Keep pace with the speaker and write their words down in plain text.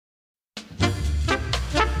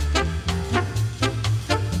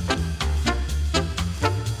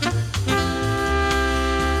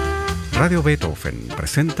Radio Beethoven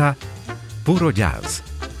presenta Puro Jazz,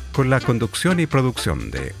 con la conducción y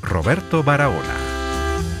producción de Roberto Barahona.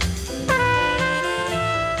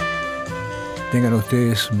 Tengan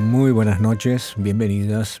ustedes muy buenas noches,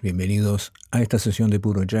 bienvenidos a esta sesión de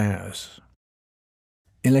Puro Jazz.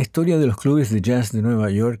 En la historia de los clubes de jazz de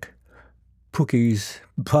Nueva York, Pookie's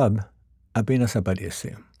Pub apenas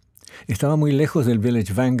aparece. Estaba muy lejos del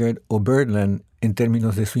Village Vanguard o Birdland en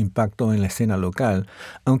términos de su impacto en la escena local,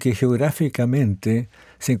 aunque geográficamente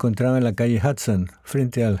se encontraba en la calle Hudson,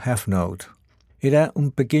 frente al Half Note. Era un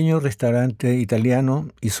pequeño restaurante italiano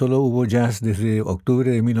y solo hubo jazz desde octubre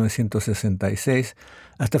de 1966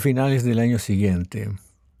 hasta finales del año siguiente.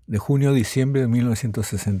 De junio a diciembre de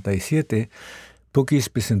 1967, Pookie's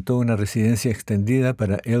presentó una residencia extendida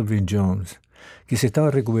para Elvin Jones, que se estaba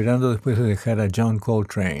recuperando después de dejar a John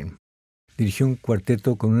Coltrane. Dirigió un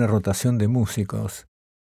cuarteto con una rotación de músicos.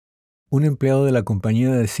 Un empleado de la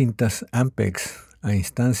compañía de cintas Ampex, a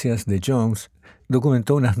instancias de Jones,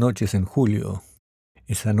 documentó unas noches en julio.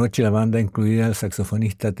 Esa noche la banda incluía al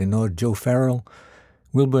saxofonista tenor Joe Farrell,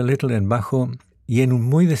 Wilbur Little en bajo y en un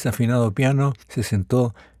muy desafinado piano se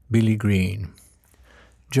sentó Billy Green.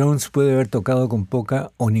 Jones puede haber tocado con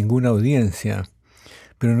poca o ninguna audiencia,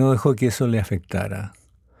 pero no dejó que eso le afectara.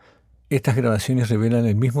 Estas grabaciones revelan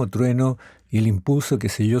el mismo trueno y el impulso que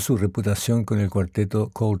selló su reputación con el cuarteto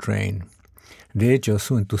Coltrane. De hecho,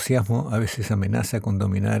 su entusiasmo a veces amenaza con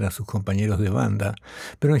dominar a sus compañeros de banda,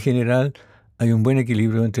 pero en general hay un buen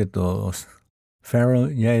equilibrio entre todos.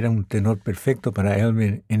 Farrell ya era un tenor perfecto para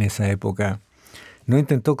Elvin en esa época. No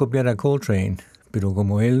intentó copiar a Coltrane, pero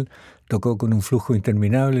como él, tocó con un flujo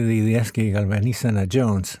interminable de ideas que galvanizan a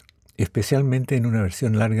Jones, especialmente en una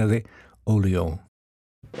versión larga de Olio.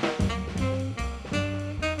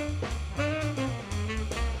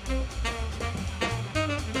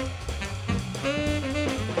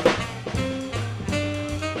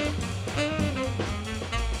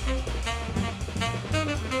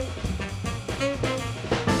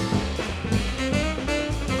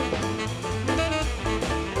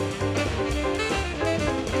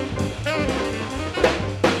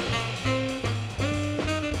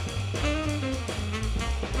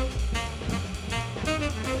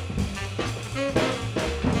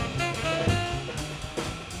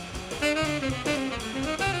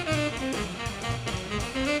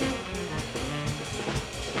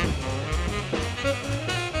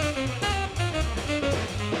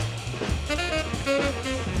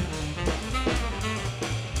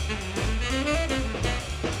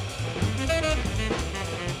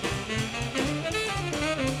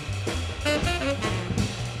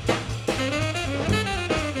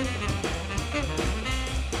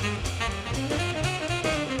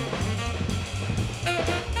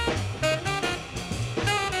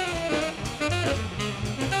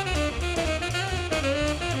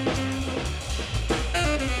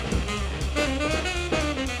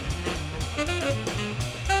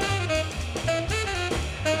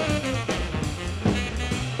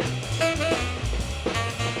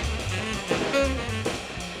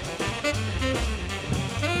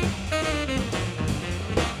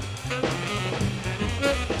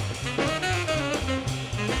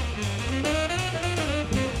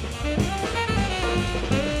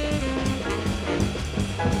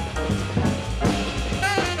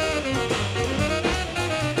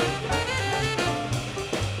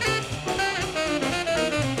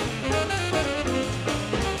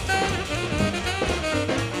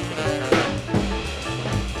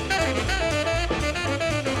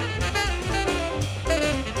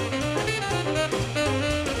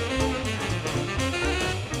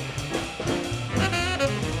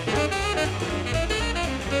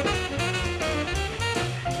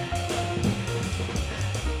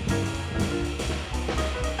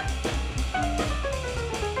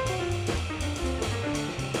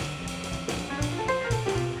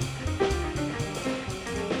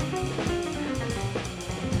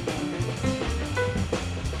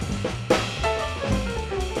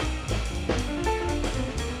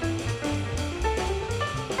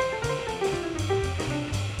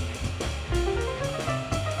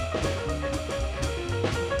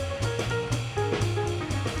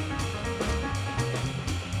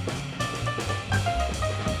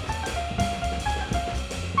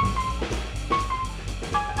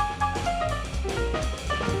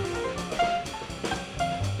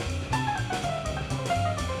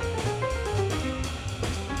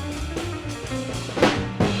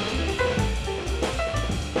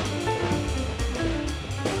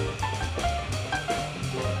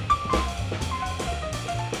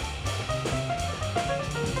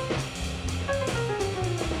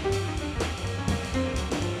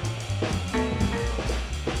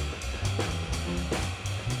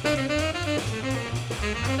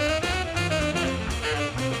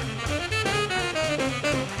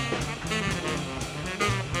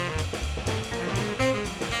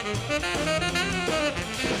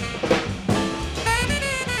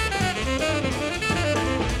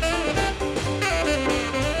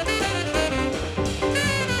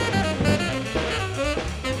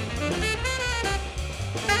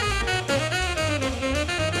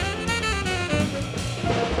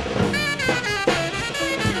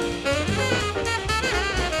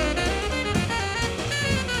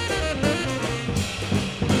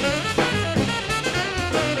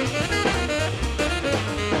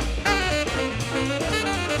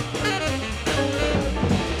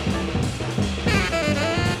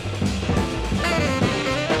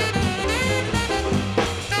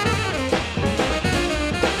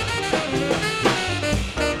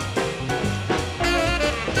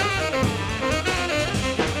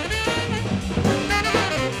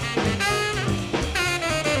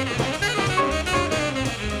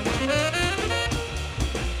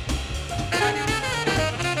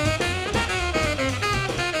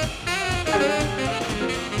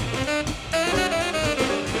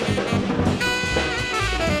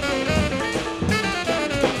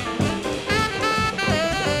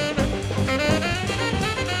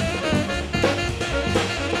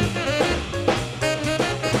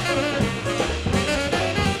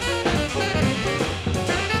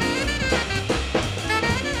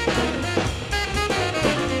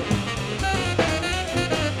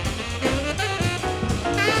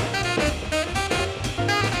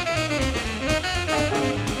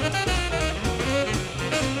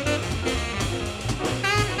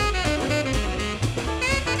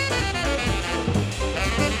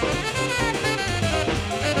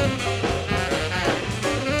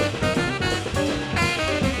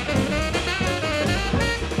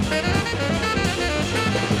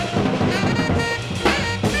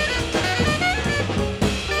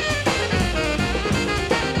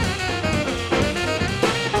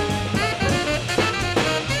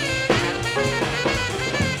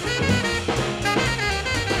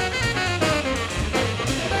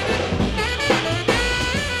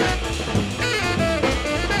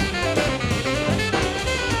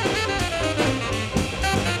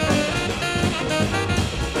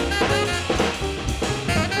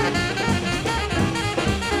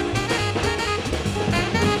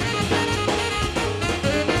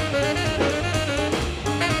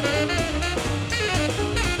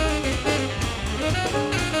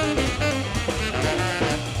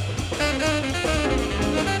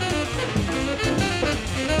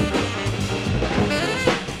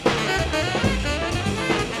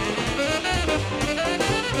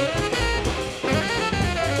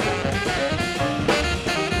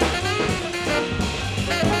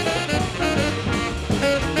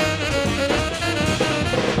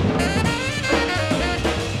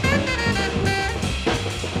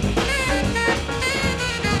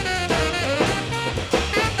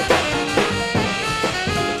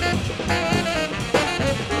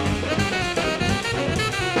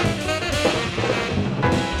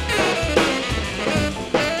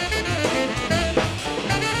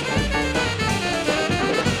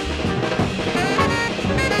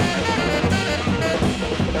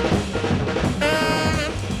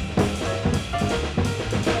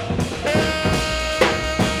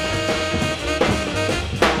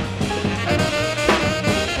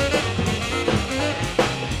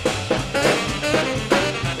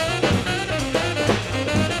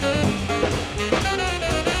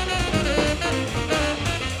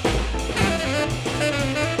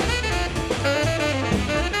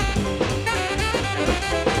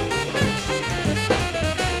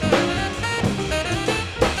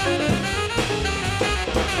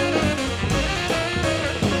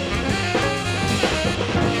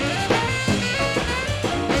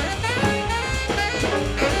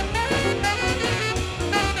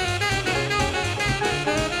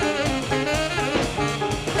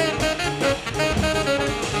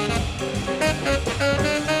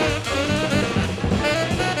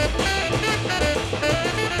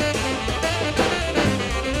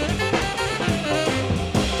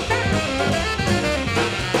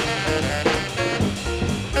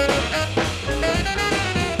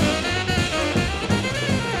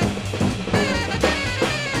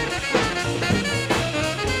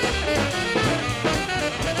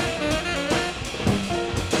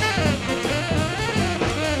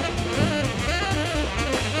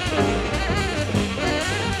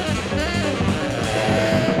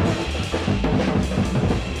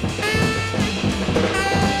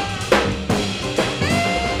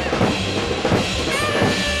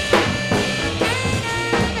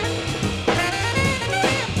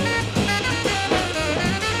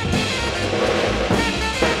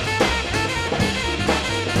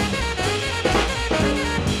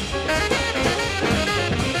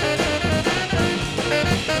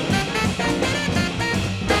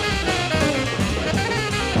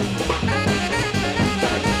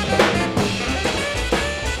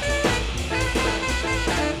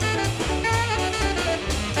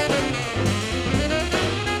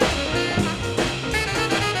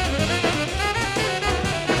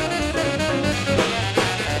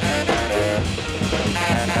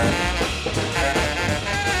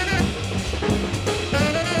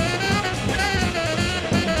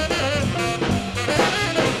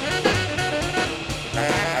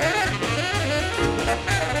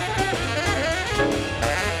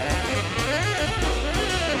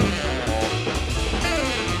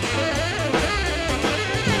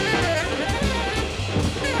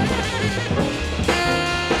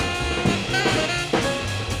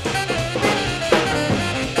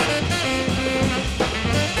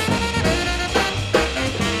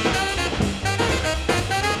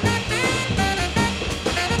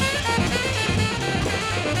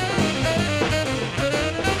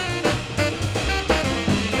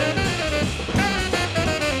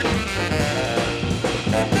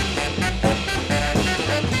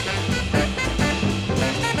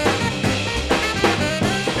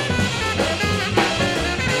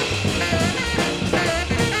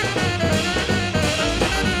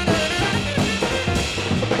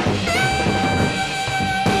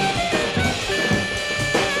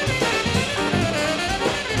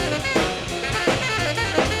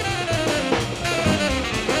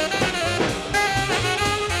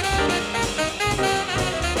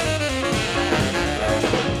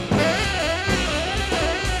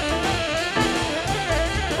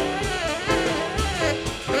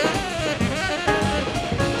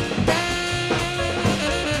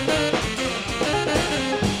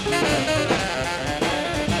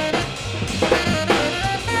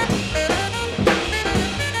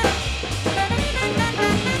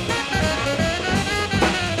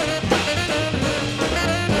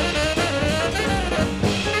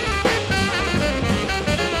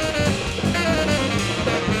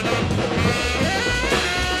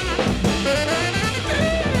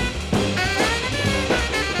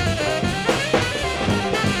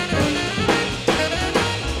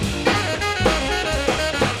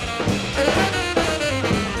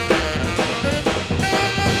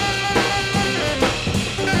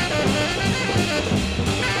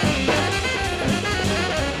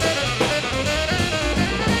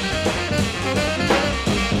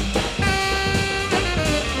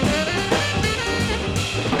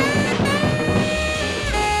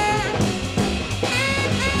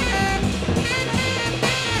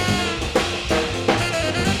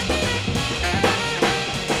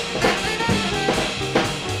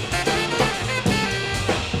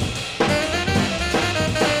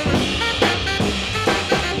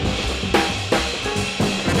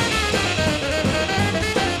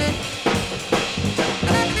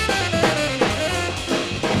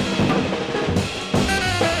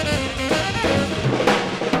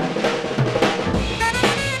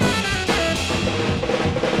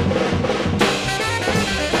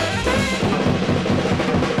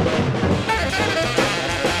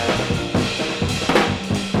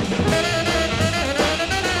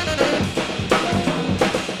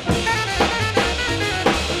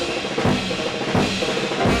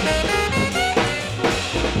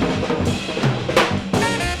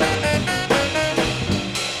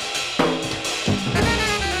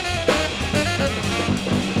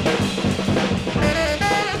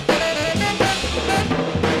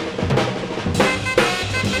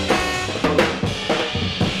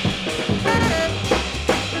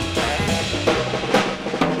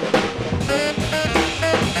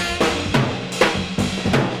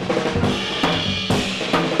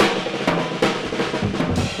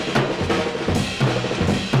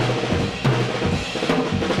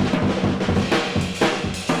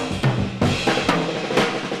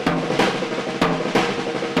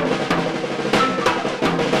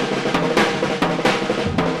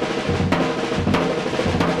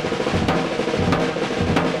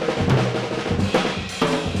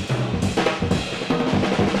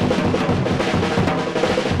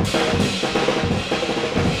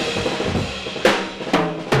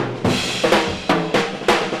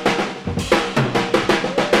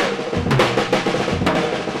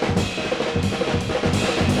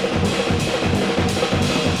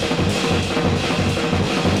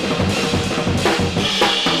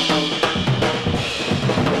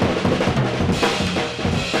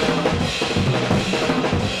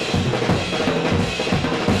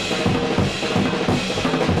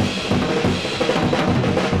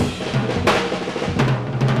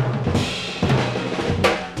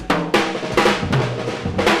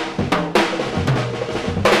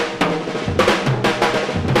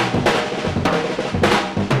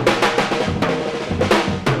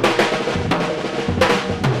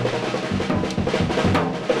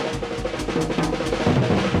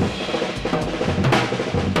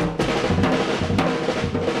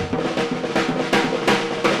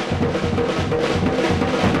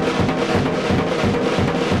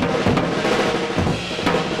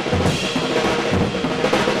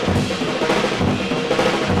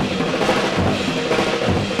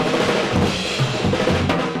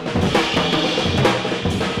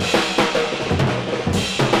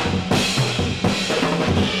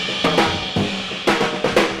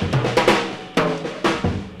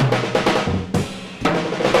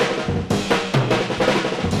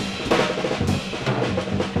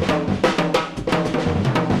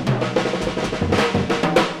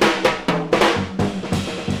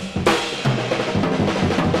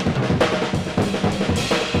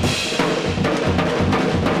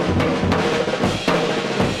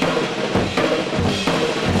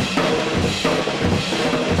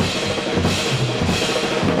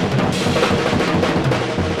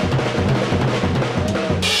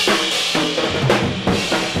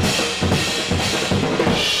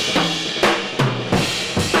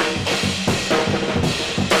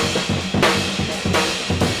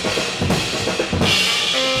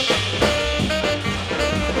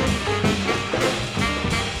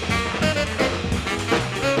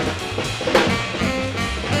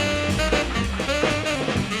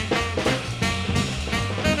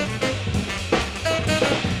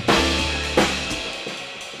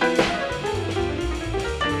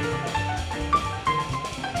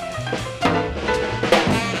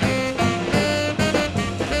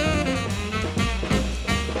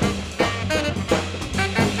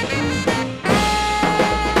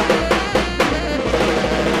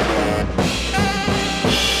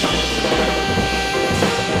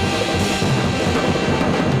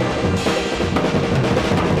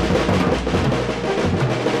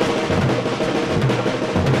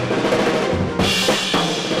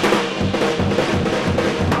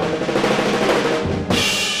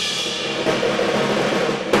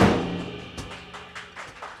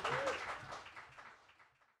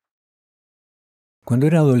 Cuando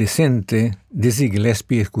era adolescente, Dizzy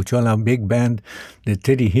Gillespie escuchó a la big band de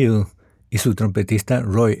Teddy Hill y su trompetista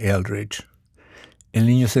Roy Eldridge. El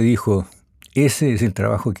niño se dijo, ese es el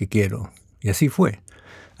trabajo que quiero. Y así fue.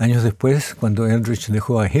 Años después, cuando Eldridge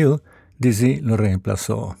dejó a Hill, Dizzy lo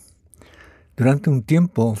reemplazó. Durante un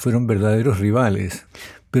tiempo fueron verdaderos rivales,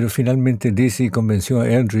 pero finalmente Dizzy convenció a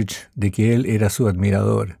Eldridge de que él era su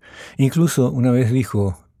admirador. Incluso una vez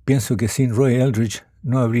dijo, pienso que sin Roy Eldridge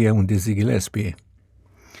no habría un Dizzy Gillespie.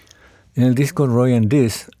 En el disco Roy and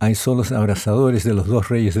Diz hay solos abrasadores de los dos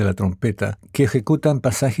reyes de la trompeta que ejecutan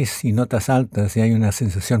pasajes y notas altas y hay una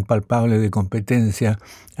sensación palpable de competencia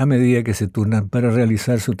a medida que se turnan para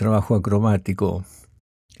realizar su trabajo acrobático.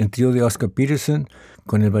 El trío de Oscar Peterson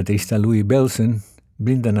con el baterista Louis Bellson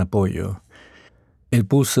brindan apoyo. El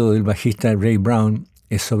pulso del bajista Ray Brown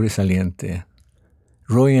es sobresaliente.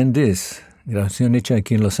 Roy and Diz, grabación hecha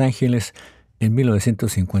aquí en Los Ángeles en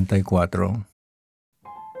 1954.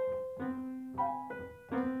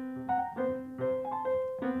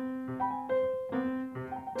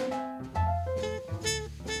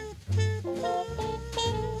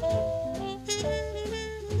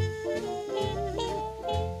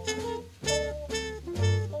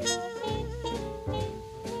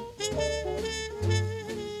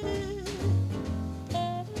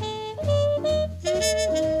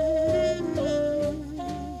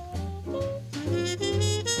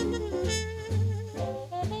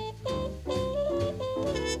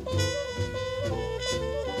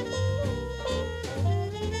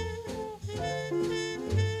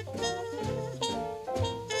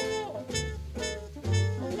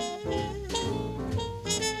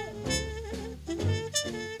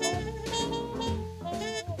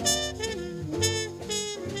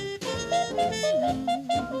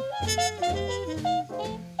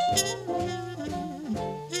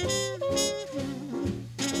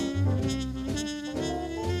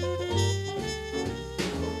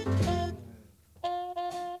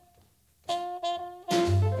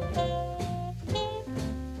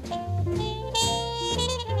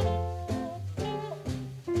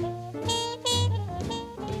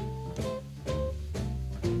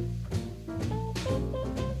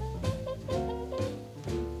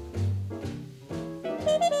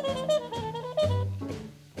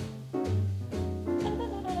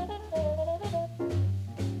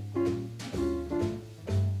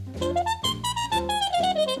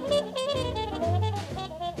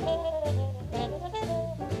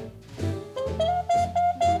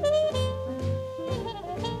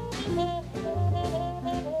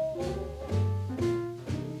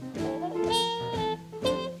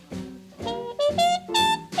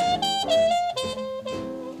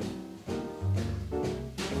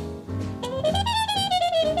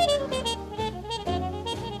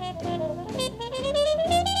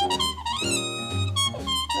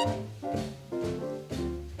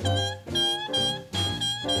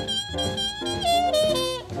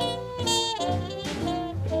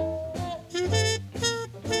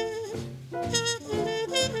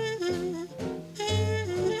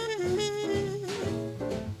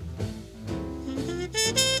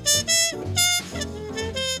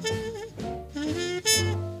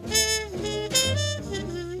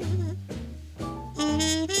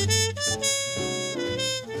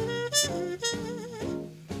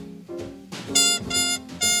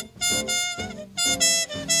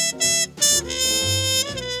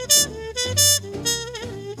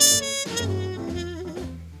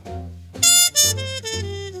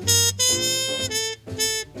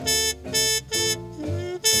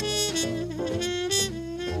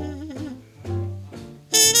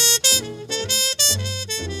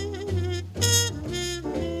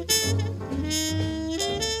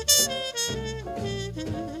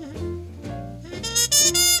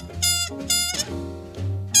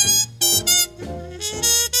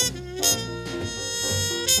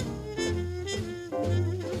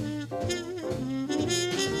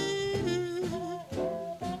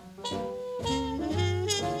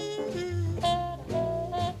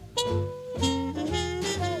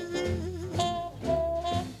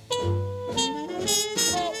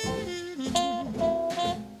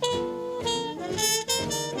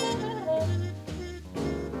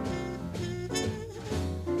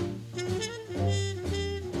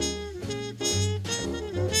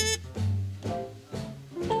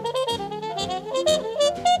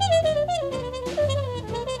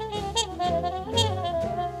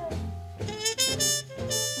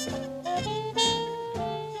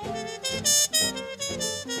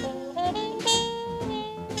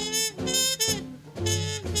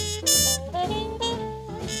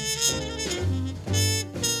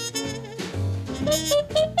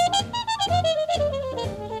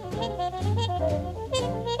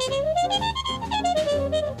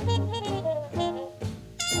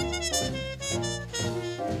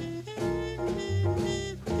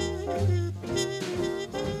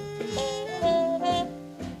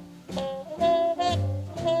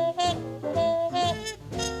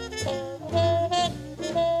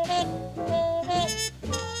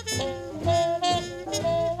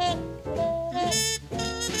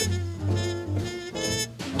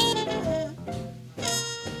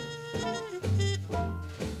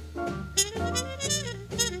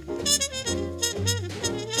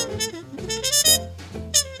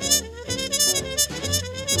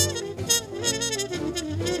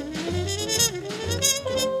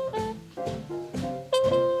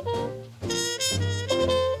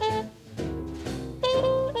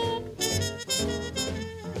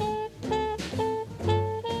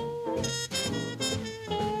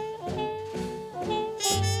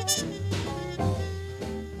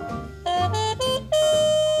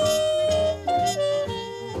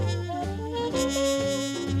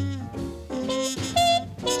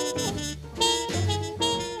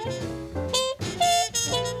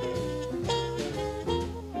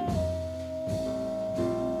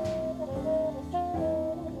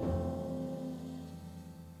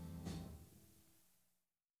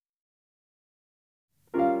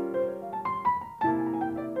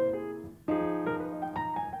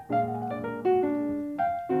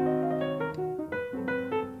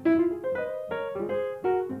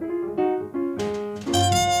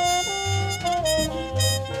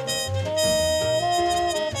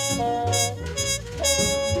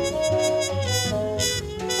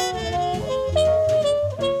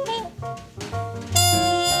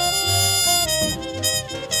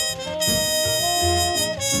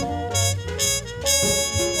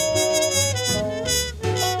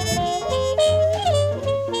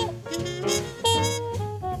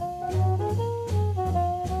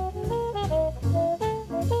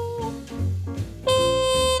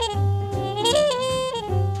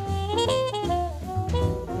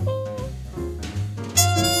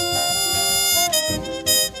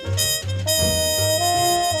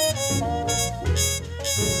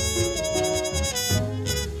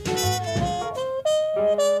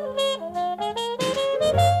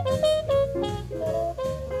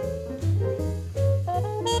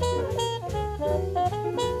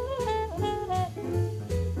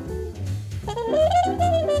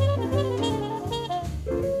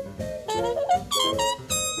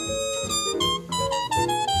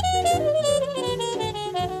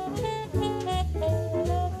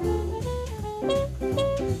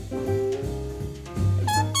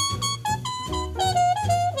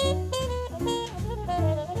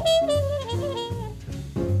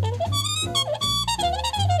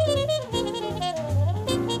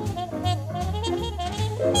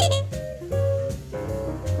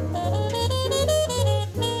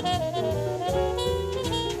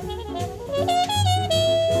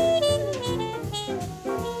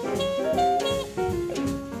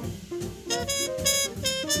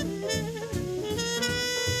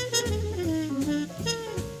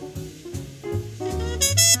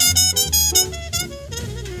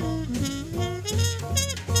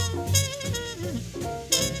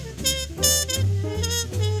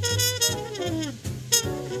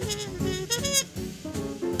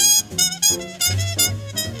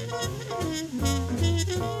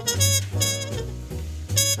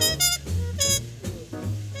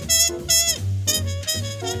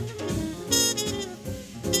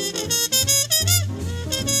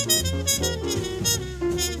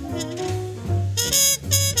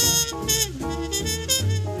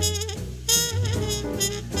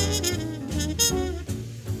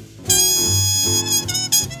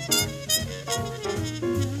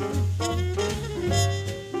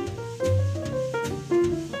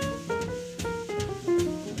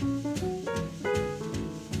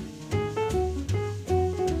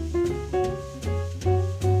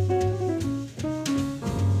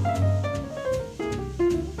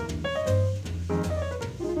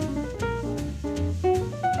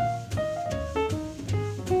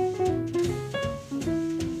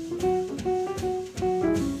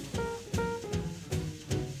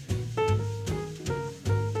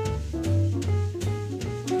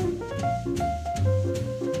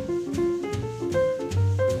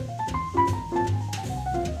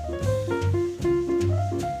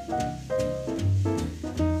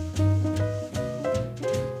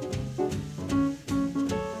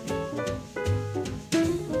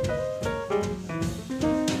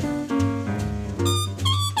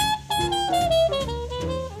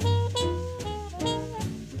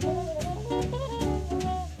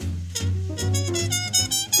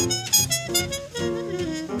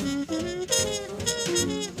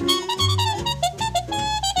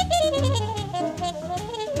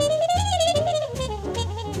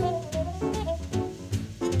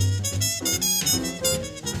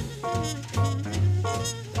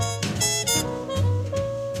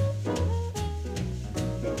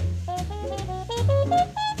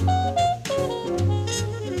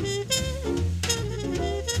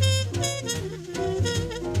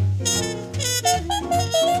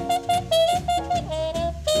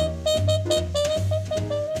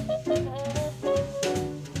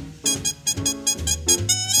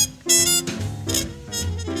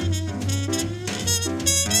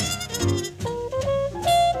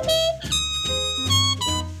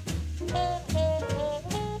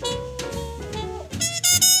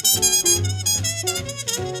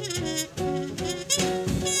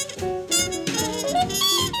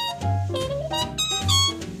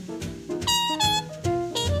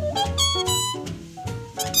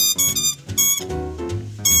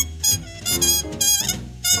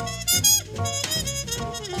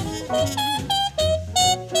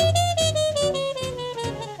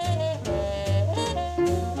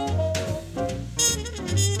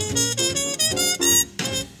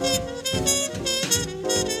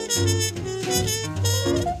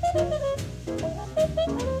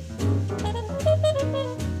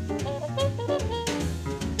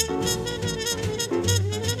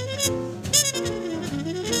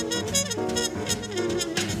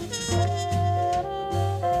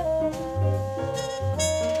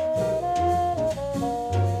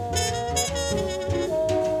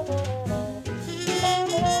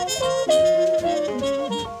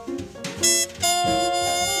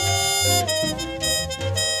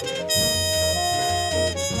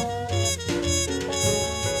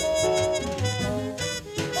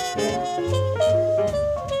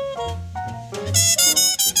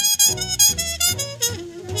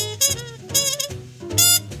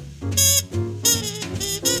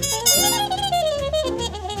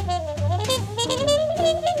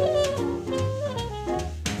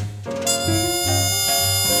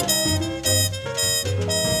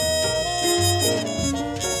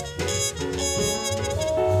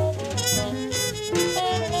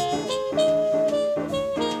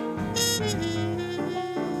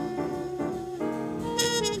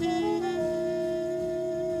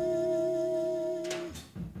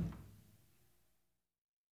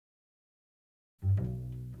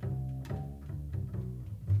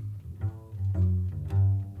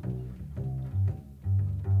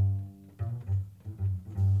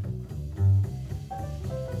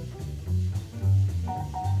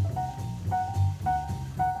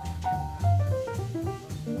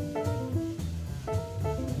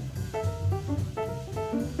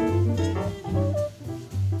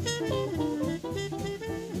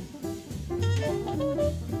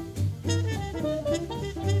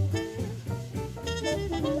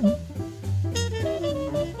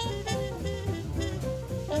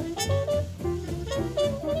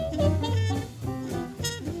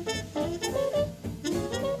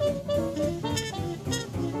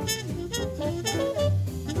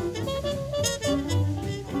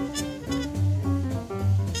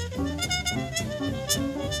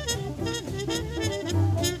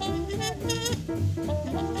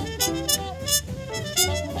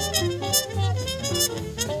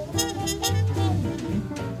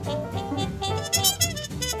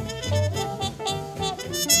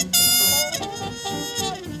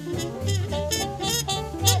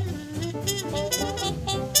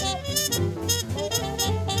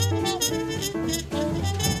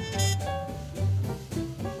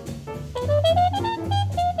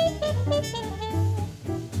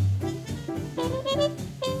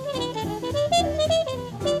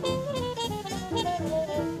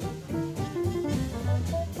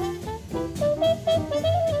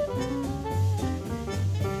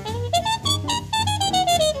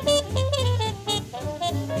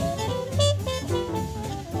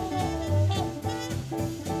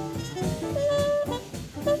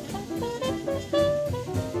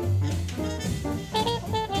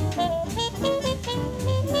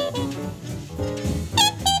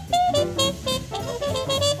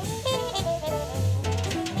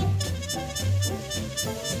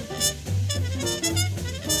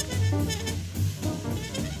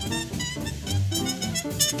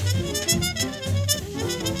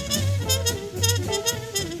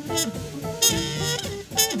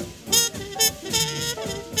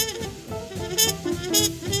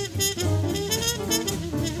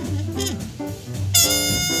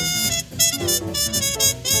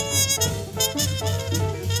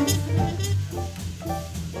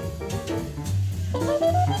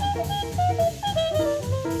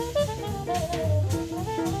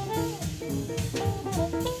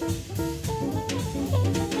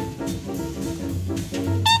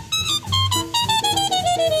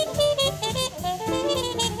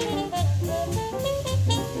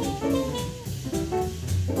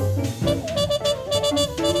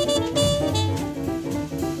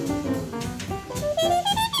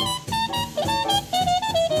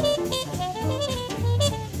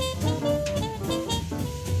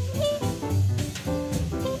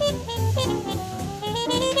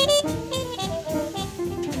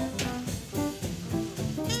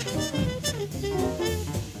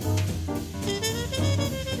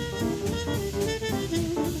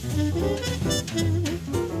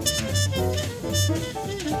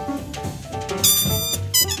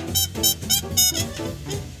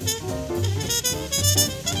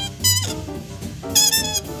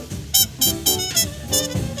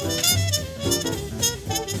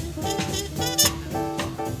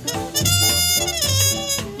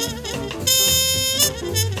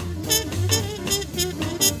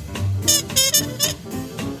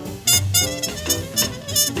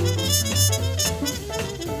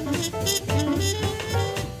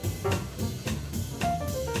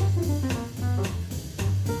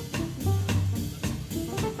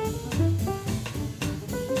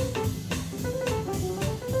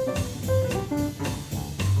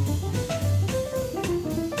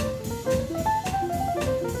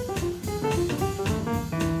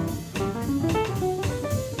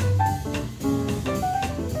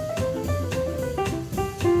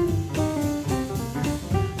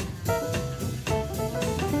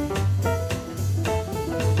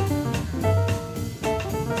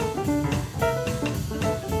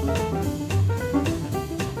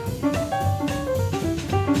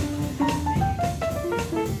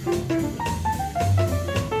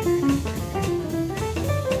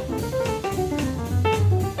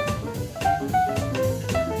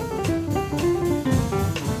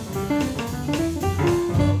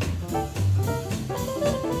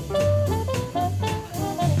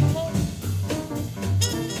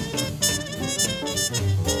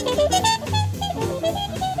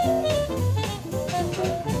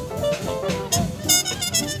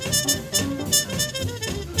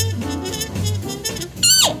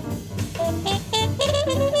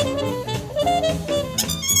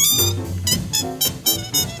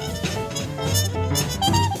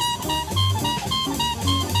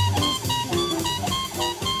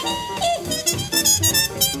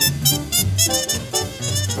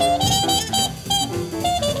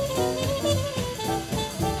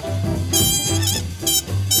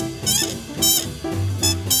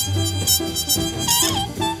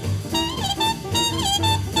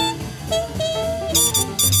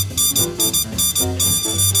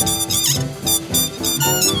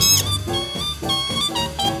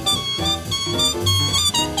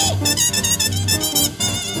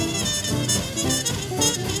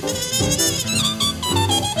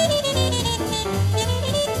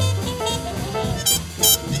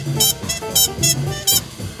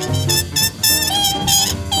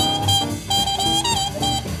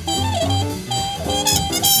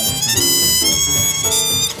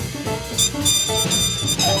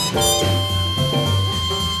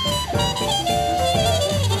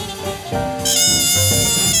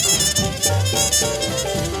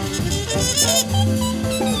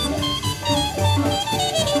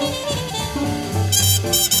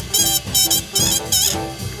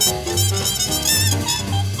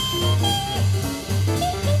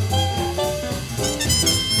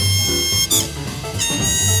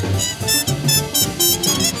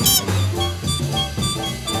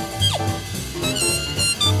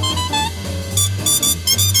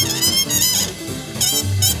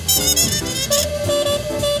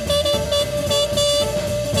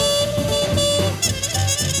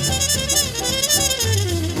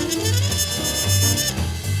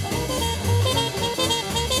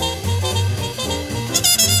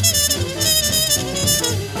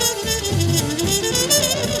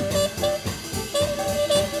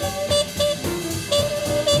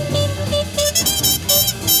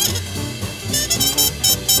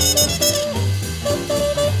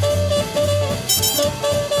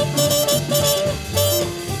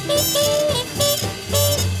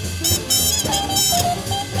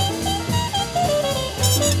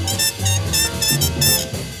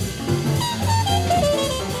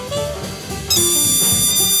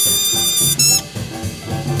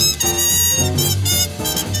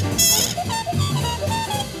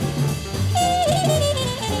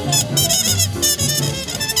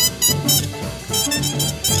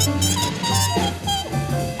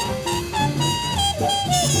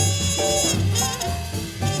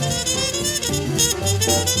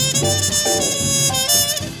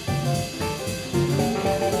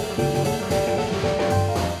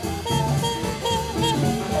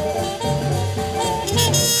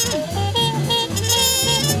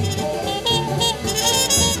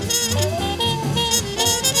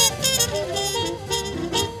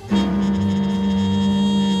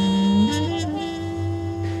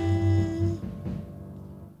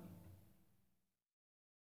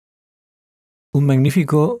 Un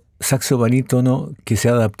magnífico saxo barítono que se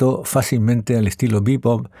adaptó fácilmente al estilo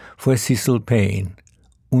bebop fue Cecil Payne,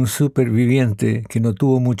 un superviviente que no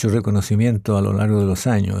tuvo mucho reconocimiento a lo largo de los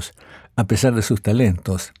años, a pesar de sus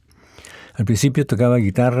talentos. Al principio tocaba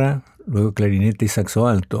guitarra, luego clarinete y saxo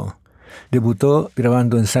alto. Debutó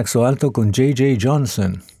grabando en saxo alto con J.J.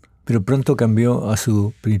 Johnson, pero pronto cambió a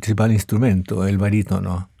su principal instrumento, el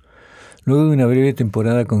barítono. Luego de una breve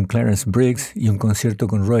temporada con Clarence Briggs y un concierto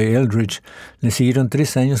con Roy Eldridge, le siguieron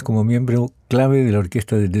 3 años como miembro clave de la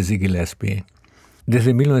orquesta de Dizzy Gillespie.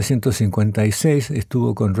 Desde 1956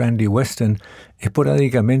 estuvo con Randy Weston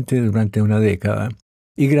esporádicamente durante una década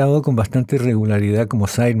y grabó con bastante regularidad como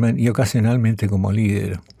sideman y ocasionalmente como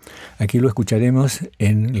líder. Aquí lo escucharemos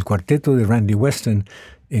en el cuarteto de Randy Weston,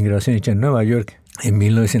 en grabación hecha en Nueva York en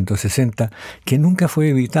 1960, que nunca fue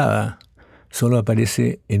editada. Solo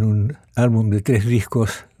aparece en un álbum de 3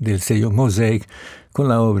 discos del sello Mosaic con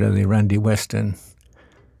la obra de Randy Weston.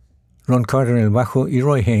 Ron Carter en el bajo y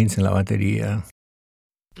Roy Haynes en la batería.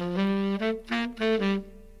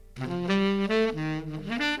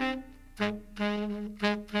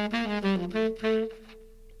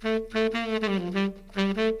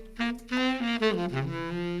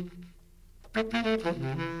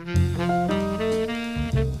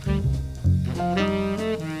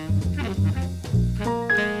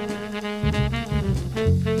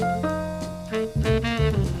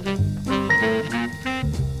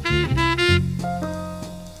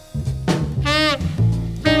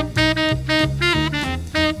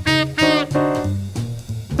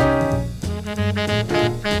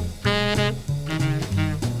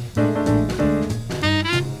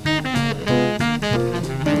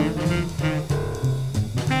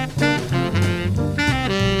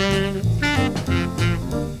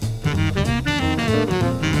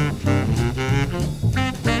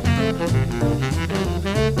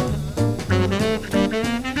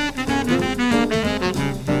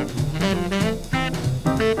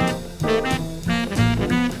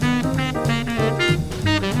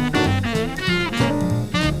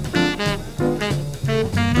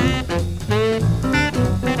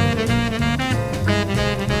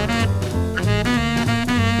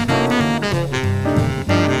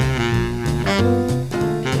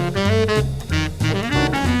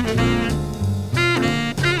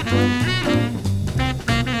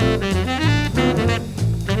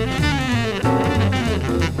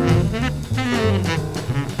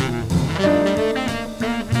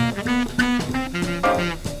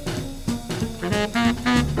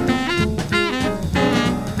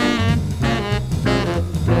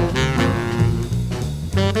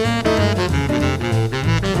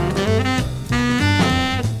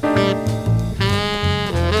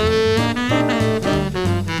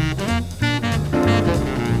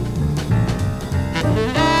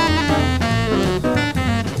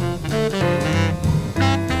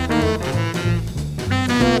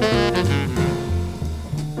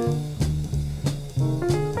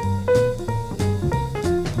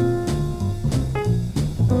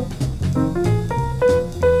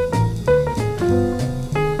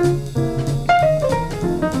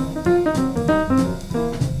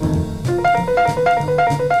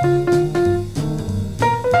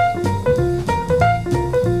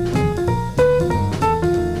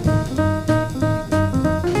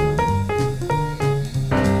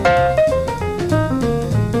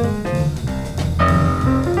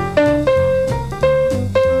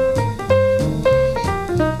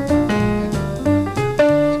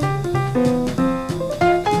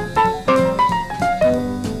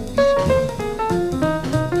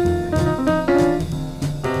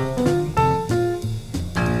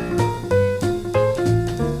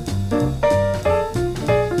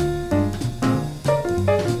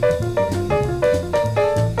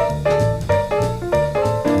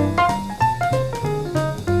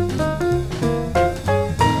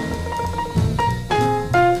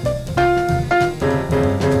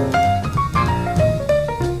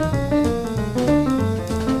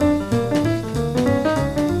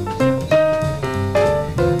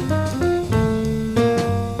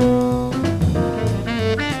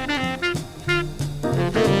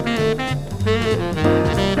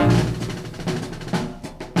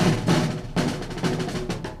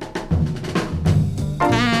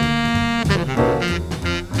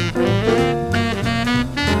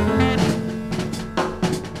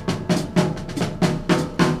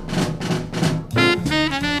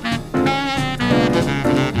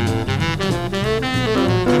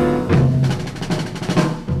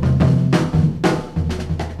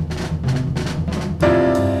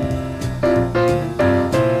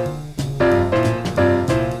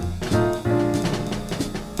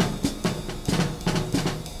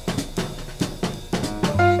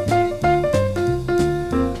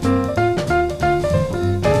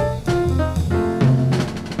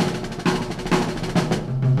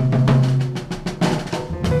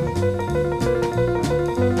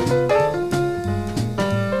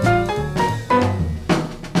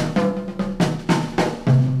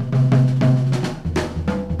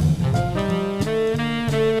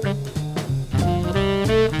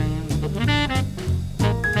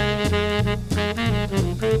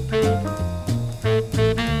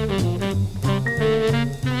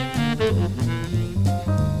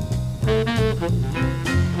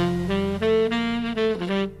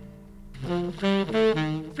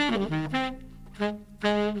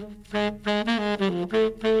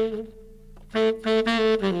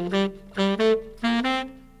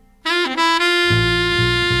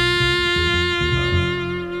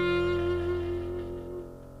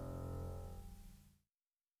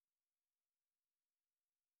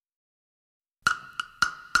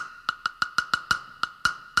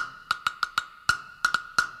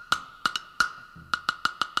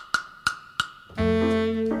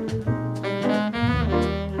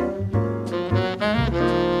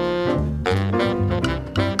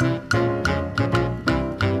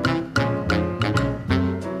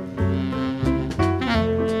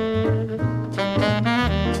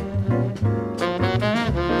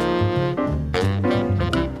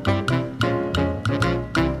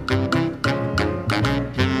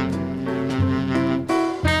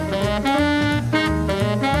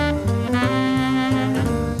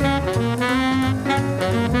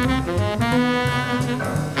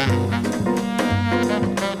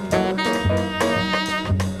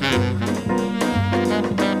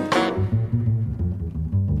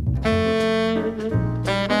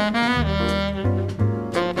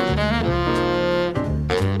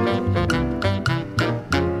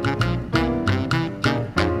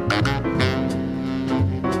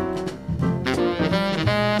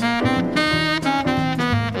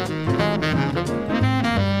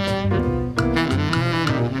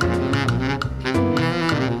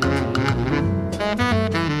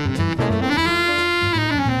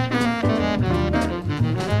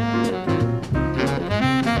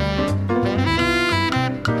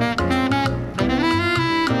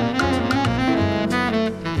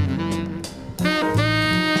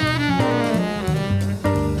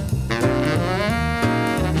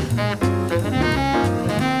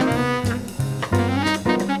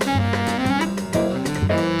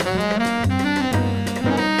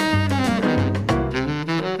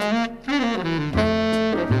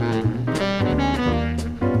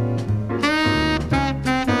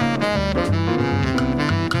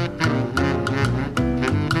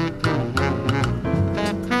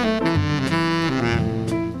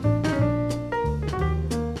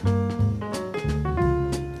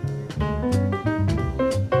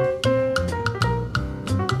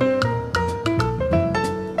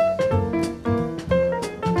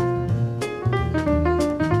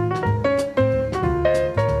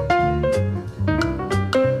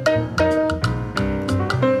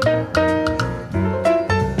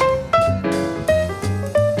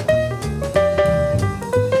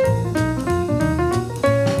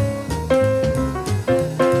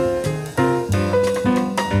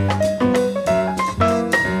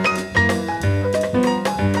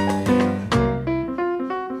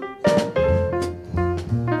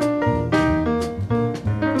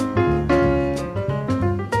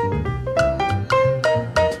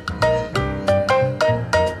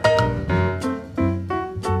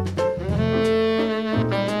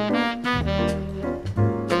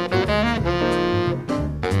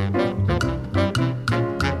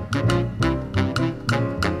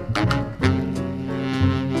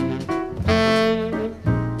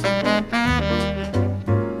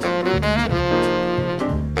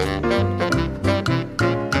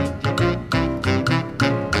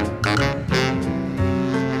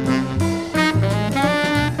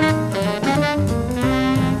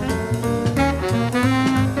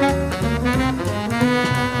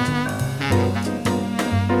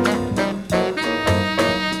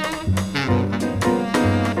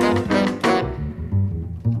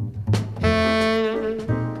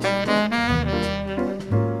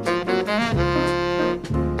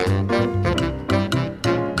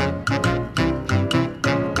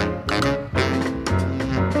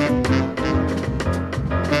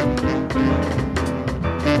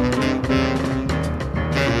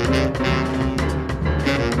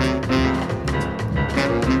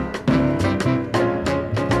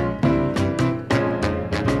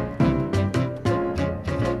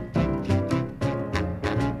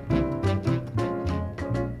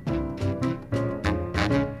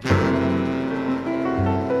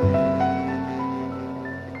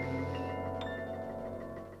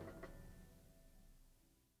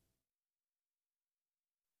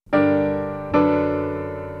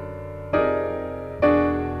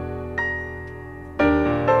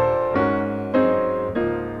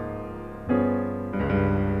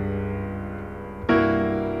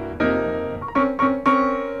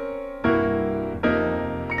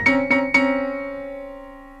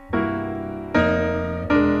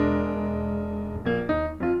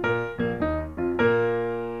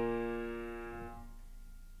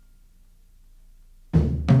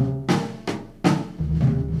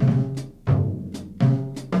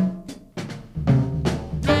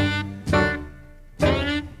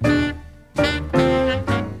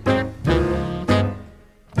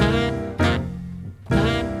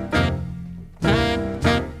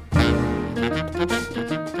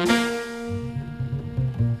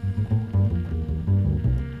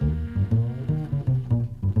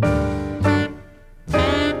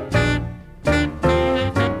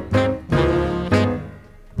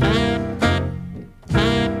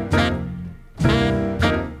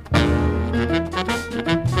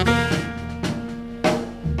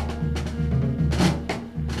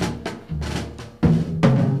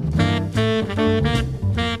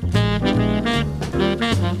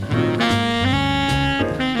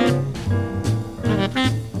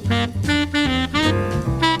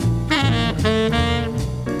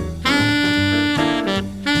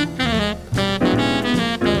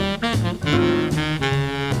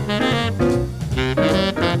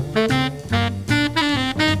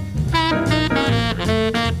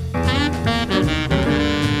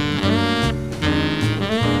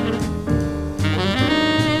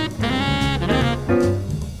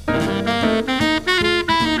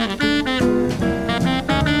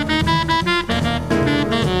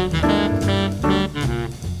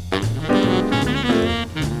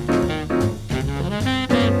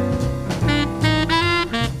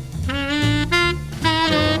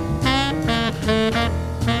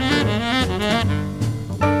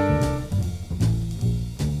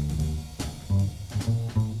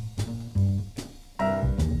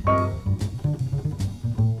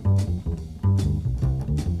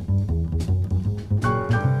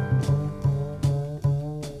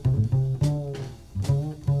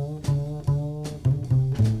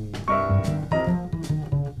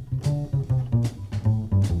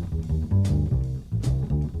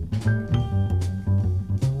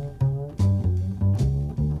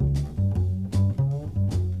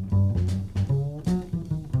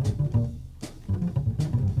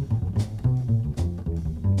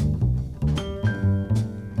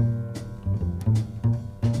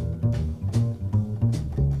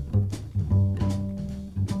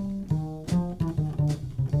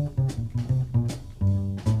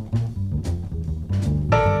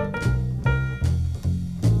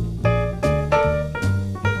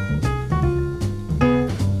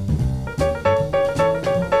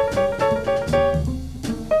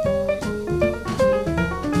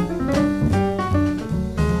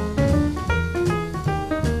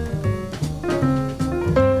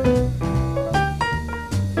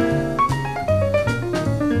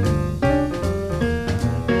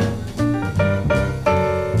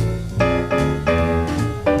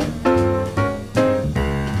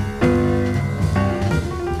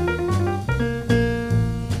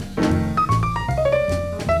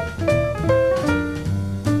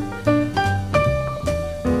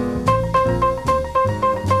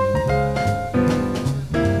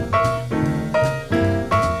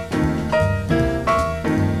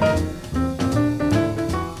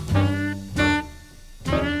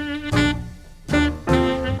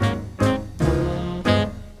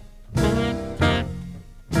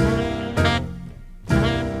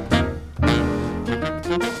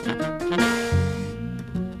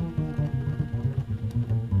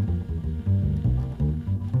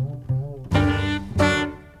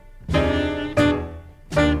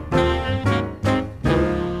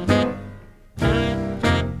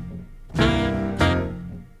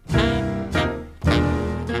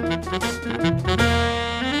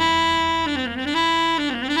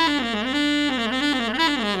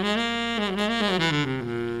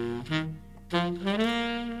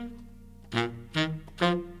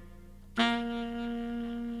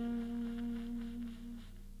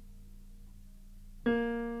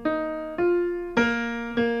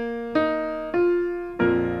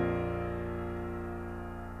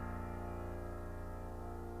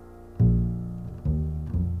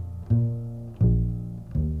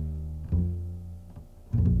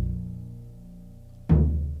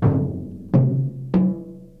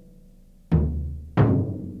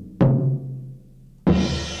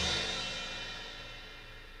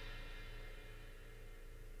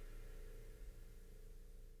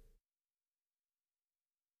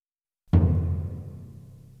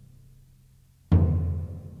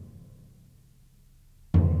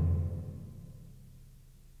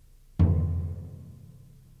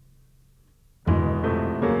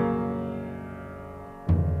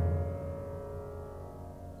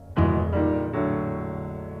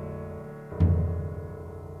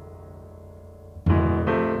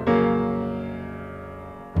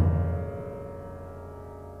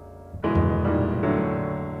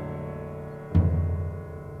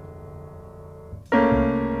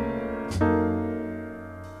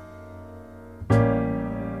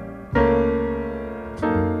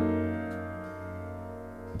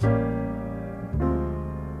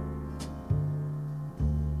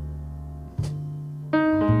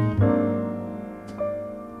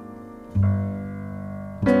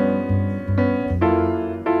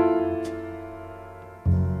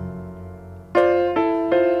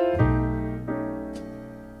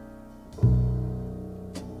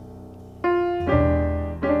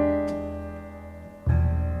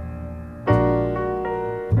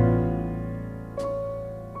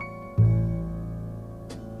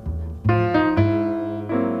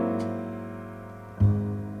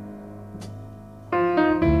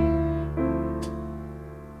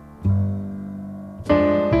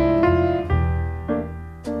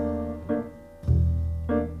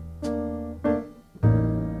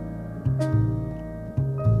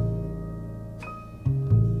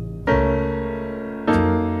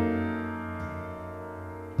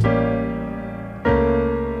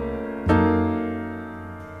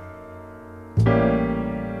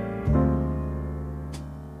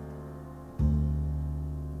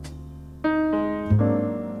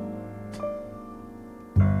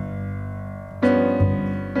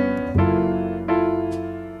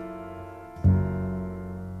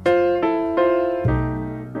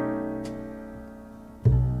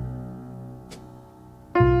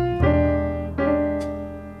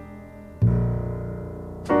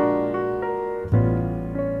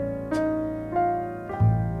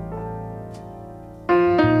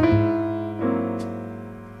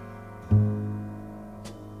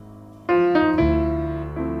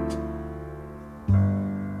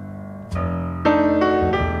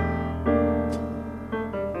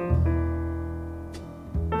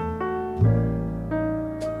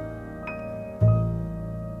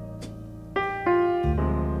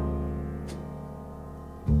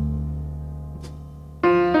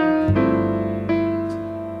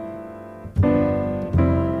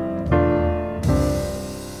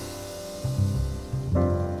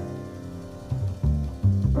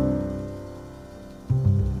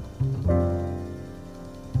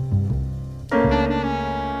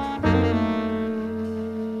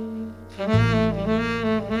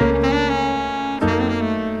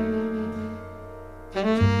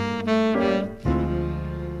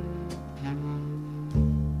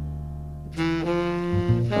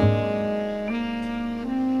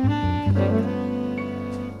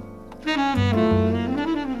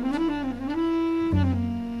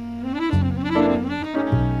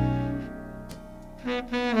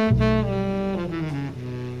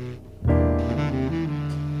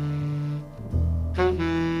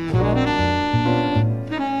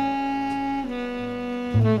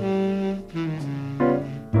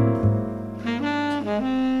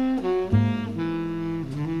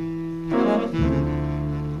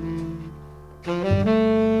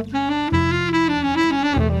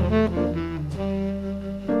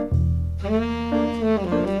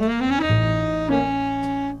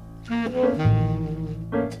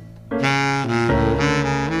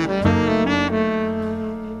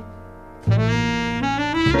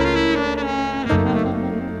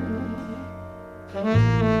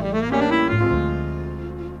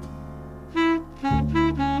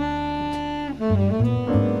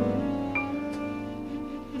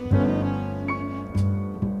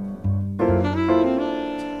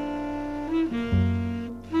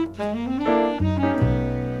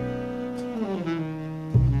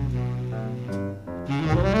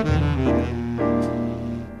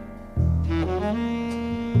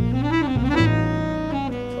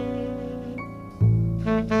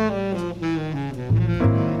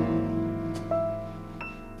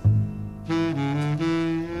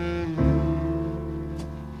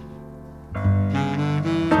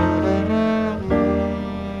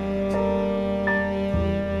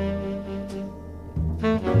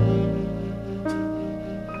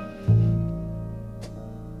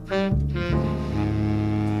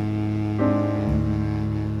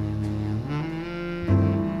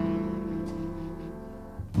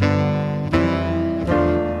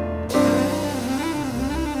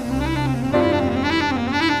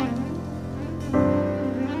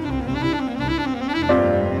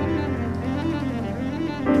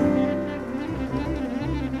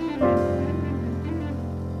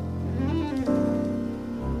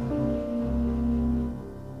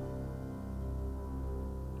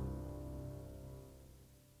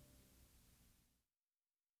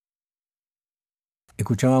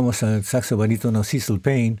 Escuchábamos al saxo barítono Cecil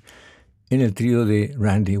Payne en el trío de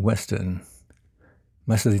Randy Weston.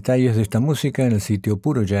 Más detalles de esta música en el sitio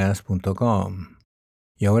purojazz.com.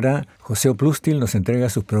 Y ahora José Oplústil nos entrega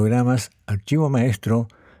sus programas Archivo Maestro,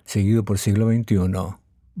 seguido por Siglo XXI.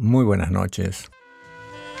 Muy buenas noches.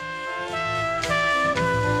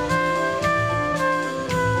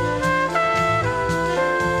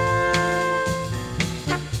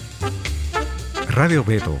 Radio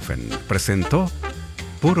Beethoven presentó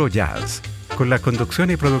Puro Jazz, con la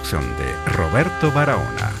conducción y producción de Roberto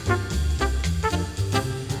Barahona.